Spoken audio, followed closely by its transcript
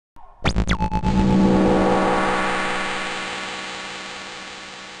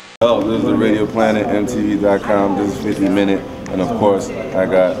Oh, this is the Radioplanet, MTV.com. This is 50 Minute. And of course, I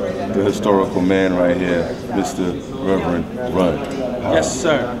got the historical man right here, Mr. Rev Run. Yes,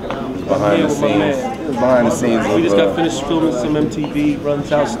 sir. Behind the scenes. We just got finished filming some MTV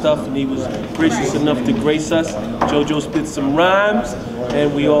Runs Out stuff, and he was gracious enough to grace us. JoJo spit some rhymes,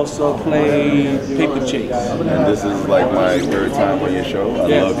 and we also played Paper Chase. And this is like my third time on your show.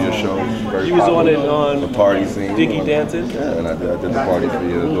 I love your show. Very he was popular. On it on the party scene. Diggy Dancing. Yeah, and I did the party for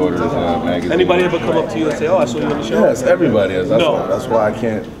your daughter's magazine. Anybody ever come up to you and say, "Oh, I saw you on the show"? Yes, everybody is. That's why I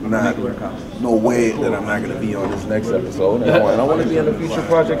can't no way that I'm not going to be on this next episode. And I want to be in the future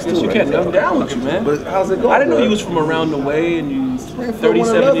projects too. Yes, you can. I'm down with you, man. But how's it going? I didn't know you was from around the way, and you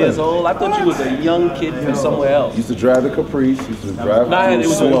 37 years old. I thought you was a young kid from somewhere else. Used to drive the Caprice. Used to drive. Nah, it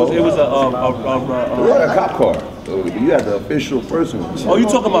was a cop car. You had the official first one. Oh, you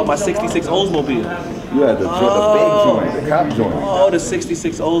talking about my '66 Oldsmobile? You had the big joint, the cop joint. Oh, the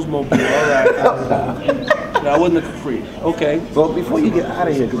 '66 Oldsmobile. All right. I wasn't a Capri. Okay. So before you get out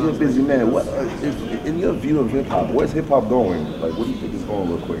of here, because you're a busy man, what in your view of hip hop, where's hip hop going? Like, what do you think is going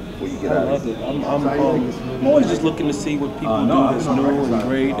real quick before you get out of here? I'm always just looking to see what people do that's new and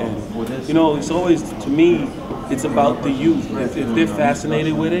great, and you know, it's always to me, it's about the youth. If they're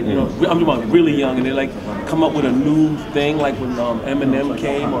fascinated with it, you know, I'm talking about really young, and they like come up with a new thing, like when Eminem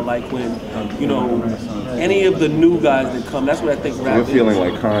came, or like when you know any of the new guys that come. That's what I think rap You're feeling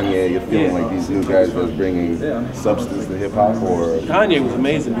like Kanye. You're feeling like these new guys that's bringing substance to hip hop, or Kanye was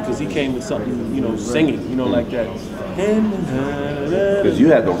amazing because he came with something, you know, singing, you know, like that. Because you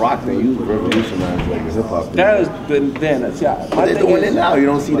had the rock thing, you revolutionized like the hip hop thing. That has been then. But they're doing it now. You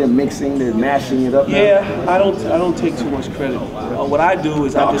don't see them mixing, they're mashing it up. Yeah, now? I don't take too much credit. What I do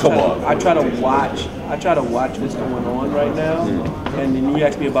is I try to watch what's going on right now. And then you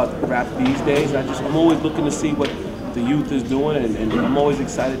ask me about rap these days. I'm always looking to see what the youth is doing, and I'm always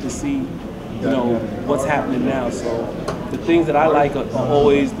excited to see, you know, what's happening now. So the things that I like are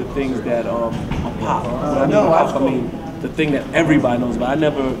always the things that are pop. I mean the thing that everybody knows about. I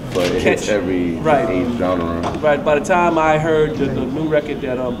never catch every age genre. Right. By the time I heard the new record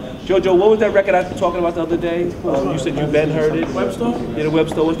that JoJo, what was that record I was talking about the other day? You said you Ben heard it. Webster? Yeah, the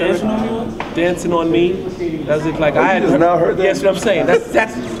Webster. What's that? Dancing on You? Dancing on Me. That's it. Like I had now heard that. Yes, what I'm saying.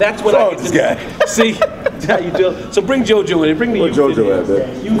 That's what I get this guy. See how you do. So bring JoJo in. Bring the youth JoJo in here. at,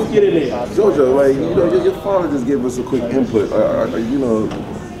 man? You get in there. JoJo, like you know, your father just gave us a quick input. You know,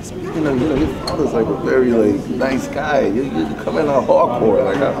 your father's like a very nice guy. You coming out hardcore.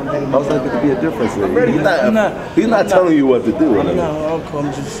 Like, how's that going to be a difference? He's not telling you what to do. Right? No,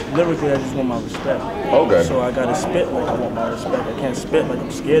 I'm just lyrically. I just want my respect. Okay. So I gotta spit like I want my respect. I can't spit like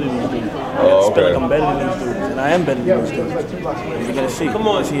I'm scared of these dudes. I Oh, gotta spit okay. like I'm better than these dudes, and I am better than these dudes. You gotta see. Come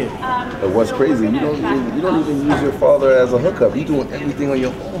on, here. And what's crazy? You don't even use your father as a hookup. You doing everything on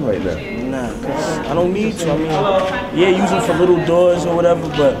your own right now. Nah, 'cause I don't need to. I mean, yeah, use them for little doors or whatever,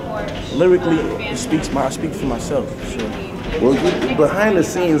 but lyrically, I speak for myself. Sure. Well, behind the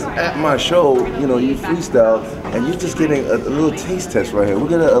scenes at my show, you know, you freestyle, and you're just getting a little taste test right here. We're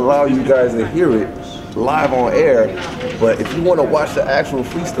gonna allow you guys to hear it live on air, but if you want to watch the actual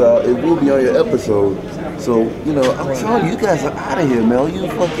freestyle, it will be on your episode. So, you know, I'm telling you, you guys are out of here, man. You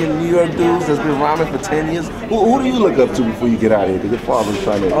fucking New York dudes that's been rhyming for 10 years. Who do you look up to before you get out of here? Because your father's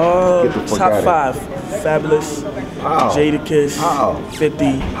trying to get the fuck out of here. Top 5. Fabulous. Jadakiss.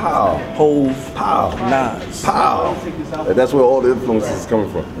 50. Hove. Nas. And that's where all the influences is coming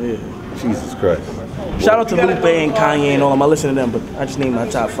from. Yeah. Jesus Christ. Shout out to Lupe and Kanye and all of them. I listen to them, but I just named my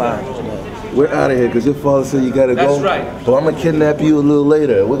top 5. We're out of here because your father said you gotta go. That's right. So I'm gonna kidnap you a little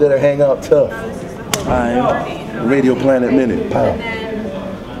later. We're gonna hang out tough. Alright. Radioplanet Minute. Pow.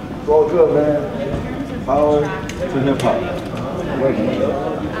 It's all good, man. Power to hip hop.